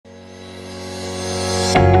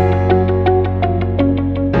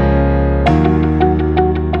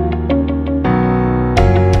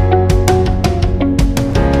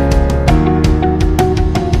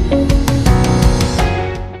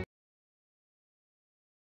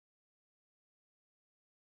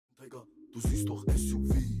Du siehst doch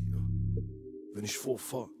SUV, wenn ich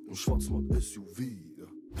vorfahr im Schwarzmarkt SUV.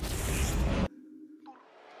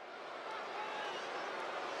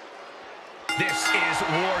 This is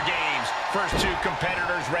WarGames. First two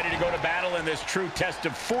competitors ready to go to battle in this true test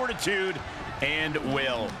of fortitude and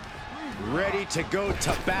will. Ready to go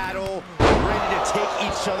to battle, ready to take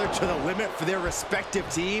each other to the limit for their respective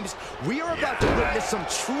teams. We are about to witness some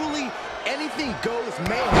truly anything goes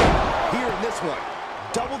mayhem here in this one.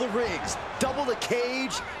 Double the rings, double the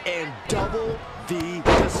cage, and double the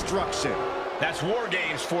destruction. That's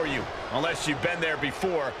WarGames for you. Unless you've been there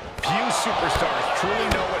before, few superstars truly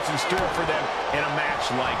know what's in store for them in a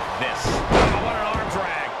match like this. Oh, what an arm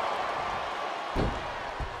drag.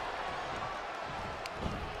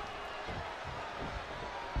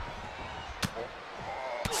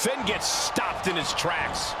 Finn gets stopped in his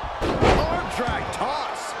tracks. Arm drag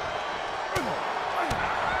toss.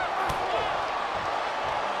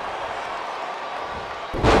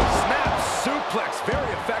 Suplex,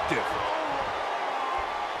 very effective.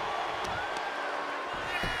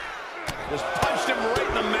 Just punched him right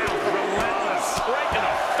in the mouth. Relentless, right in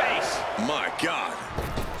the face. My God.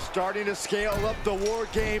 Starting to scale up the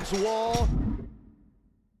WarGames wall.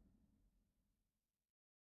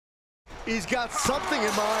 He's got something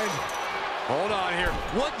in mind. Hold on here.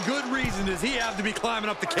 What good reason does he have to be climbing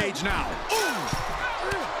up the cage now? Ouch.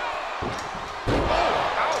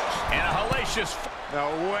 And a hellacious... No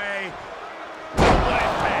way. What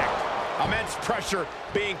impact. Immense pressure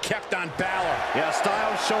being kept on Balor. Yeah,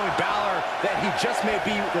 Styles showing Balor that he just may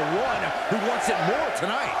be the one who wants it more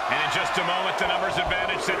tonight. And in just a moment, the numbers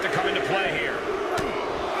advantage set to come into play here.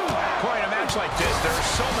 Corey, in a match like this, there are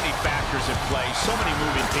so many factors at play, so many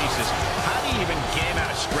moving pieces. How do you even game out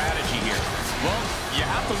a strategy here? Well, you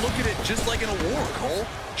have to look at it just like in a war, Cole.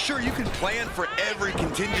 Sure, you can plan for every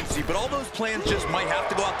contingency, but all those plans just might have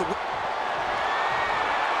to go out the window.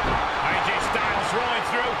 AJ Styles rolling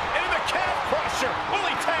through into the calf crusher. Will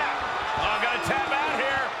he tap? Oh, gonna tap out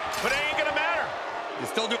here, but it ain't gonna matter. You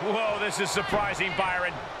still do. Whoa, this is surprising,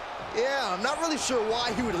 Byron. Yeah, I'm not really sure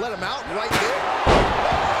why he would let him out right there.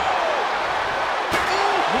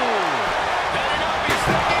 Heading up, he's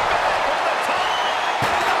thinking back from the top.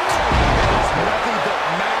 There's nothing but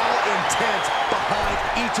malintent behind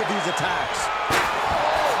each of these attacks.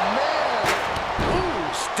 Oh, man. Ooh,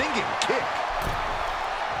 stinging kick.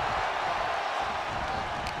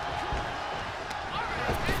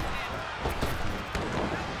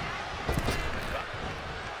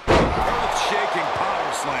 Earth-shaking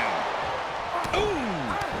power slam. Ooh.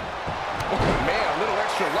 Oh, man, a little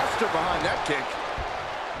extra luster behind that kick.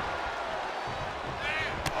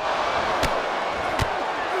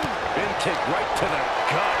 Kick right to the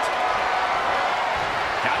gut.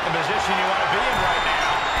 Got the position you want to be in right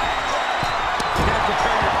now. You got to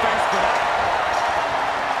prepare your face for that.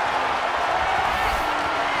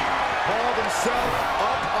 Hauled himself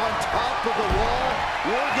up on top of the wall.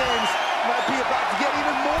 WarGames might be about to get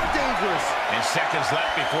even more dangerous. And seconds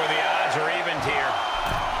left before the odds are evened here.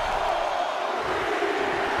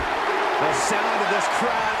 The sound of this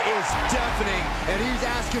crowd is deafening, and he's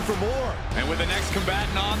asking for more. And with the next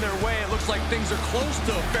combatant on their way, it looks like things are close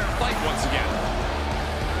to a fair fight once again.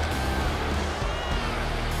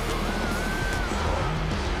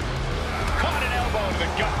 Caught an elbow to the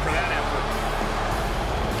gut for that effort.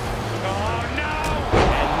 Oh, no!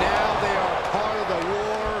 And now they are part of the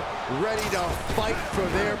war, ready to fight for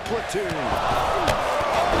their platoon. Oh,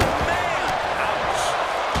 man!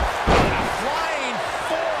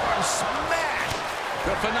 Smash!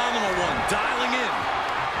 The phenomenal one, dialing in.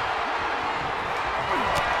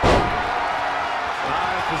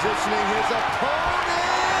 Positioning his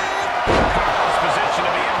opponent. Karl's position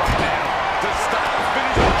to be in right now. Does Styles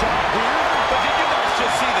finish the job here? But did you guys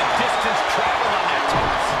just see the distance traveled on that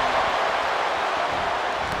toss?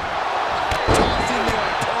 Tossing their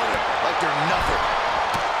opponent like they're nothing.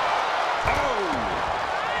 Oh!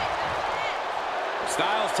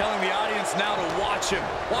 Styles telling the audience now to watch him.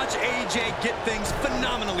 Watch AJ get things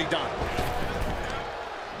phenomenally done.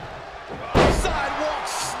 Sidewalk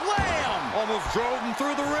slam! Almost drove him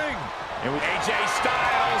through the ring. And with AJ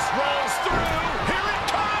Styles rolls through. Here it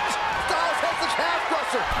comes! Styles has the calf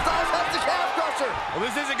crusher! Styles has the calf crusher! Well,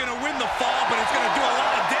 this isn't going to win the fall, but it's going to do a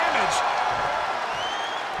lot of damage.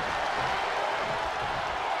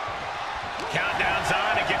 Countdown's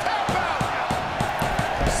on to get...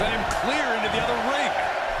 Sent him clear into the other ring.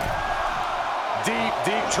 deep,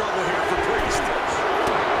 deep trouble here for Priest.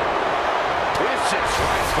 Vicious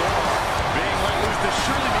right forearm. Being let loose to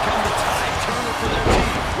surely become the tide turner for their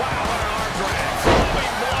team. Wow, what an arm drag.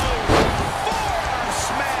 Throwing blows. Forearm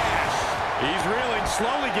smash. He's reeling,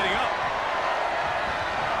 slowly getting up.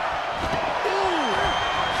 Ooh.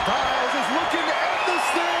 Styles is looking to end this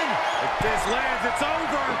thing. If this lands, it's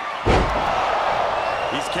over.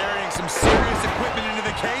 He's carrying some serious equipment into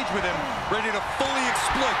the cage with him, ready to fully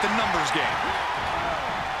exploit the numbers game.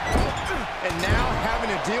 And now having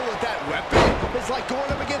to deal with that weapon is like going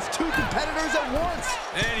up against two competitors at once.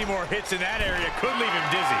 Any more hits in that area could leave him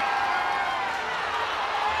dizzy.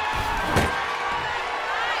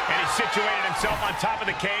 And he's situated himself on top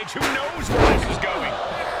of the cage. Who knows where this is going?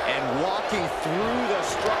 And walking through the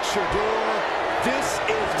structure door, this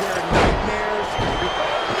is where nightmares...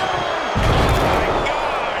 Oh, my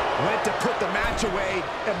God! Went to put the match away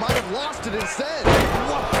and might have lost it instead.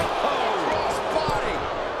 Whoa! Crossbody!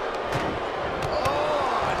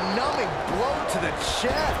 Oh, a numbing blow to the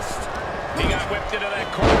chest. He got whipped into that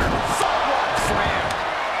corner. Sidewalk slam.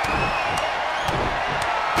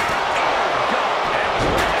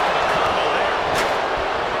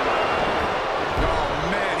 Oh,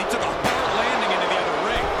 man, he took a hard landing into the other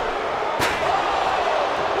ring.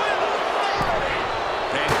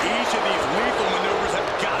 And each of these lethal maneuvers have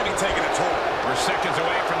got to be taking a toll. We're seconds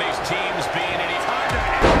away from these teams being in each Time to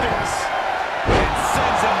end this. And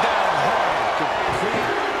sends him down hard. Complete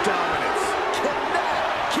dominance. Cannot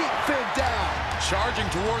keep Finn down. Charging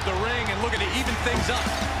toward the ring and looking to even things up.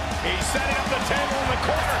 He's setting up the table in the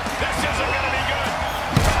corner. This isn't going to be good.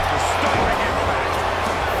 Stomping him back.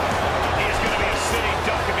 He's going to be a sitting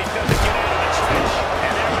duck if he doesn't get out of the trench.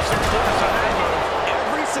 And there was some force on that move.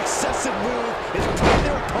 Every successive move is putting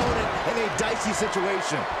their opponent in a dicey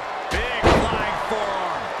situation. Big flying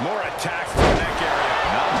forearm. More attacks to the neck area.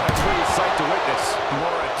 Not a pretty sight to witness.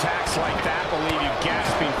 More attacks like that will leave you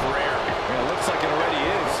gasping for air. And it looks like it already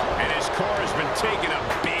is. And his core has been taking a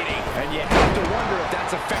beating. And you have to wonder if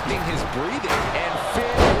that's affecting his breathing. And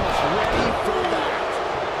Finn was ready for that.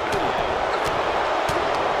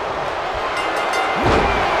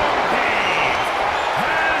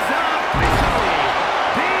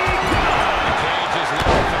 The cage is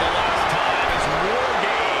locked for the last time as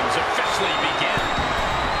WarGames officially begin.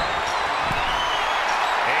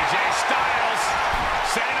 AJ Styles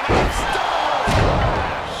setting him up.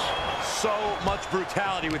 So much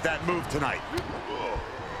brutality with that move tonight.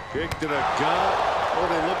 Kick to the gut. Oh,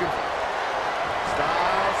 they're looking.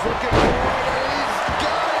 Styles looking for it. He's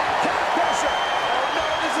got it. Tap pressure. Oh, no,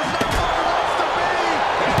 this is not what it wants to be.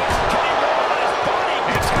 Can he roll on his body?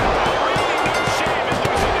 It's really no shame in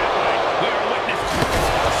losing that way. We are witness to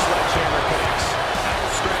a sledgehammer connects.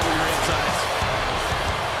 That'll scramble your insides.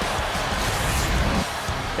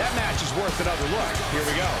 That match is worth another look. Here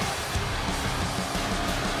we go.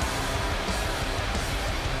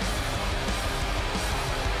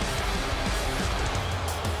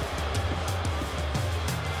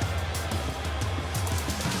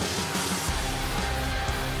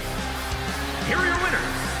 Here are your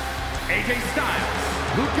winners, AJ Styles,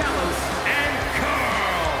 Luke Gallows, and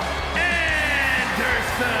Karl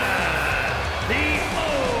Anderson, the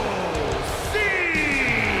OC!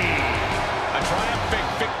 A triumphant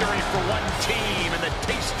victory for one team and the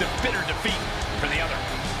taste of bitter defeat for the other.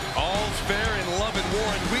 All's fair in love and war,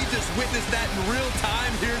 and we just witnessed that in real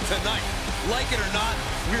time here tonight. Like it or not,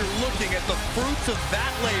 we're looking at the fruits of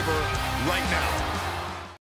that labor right now.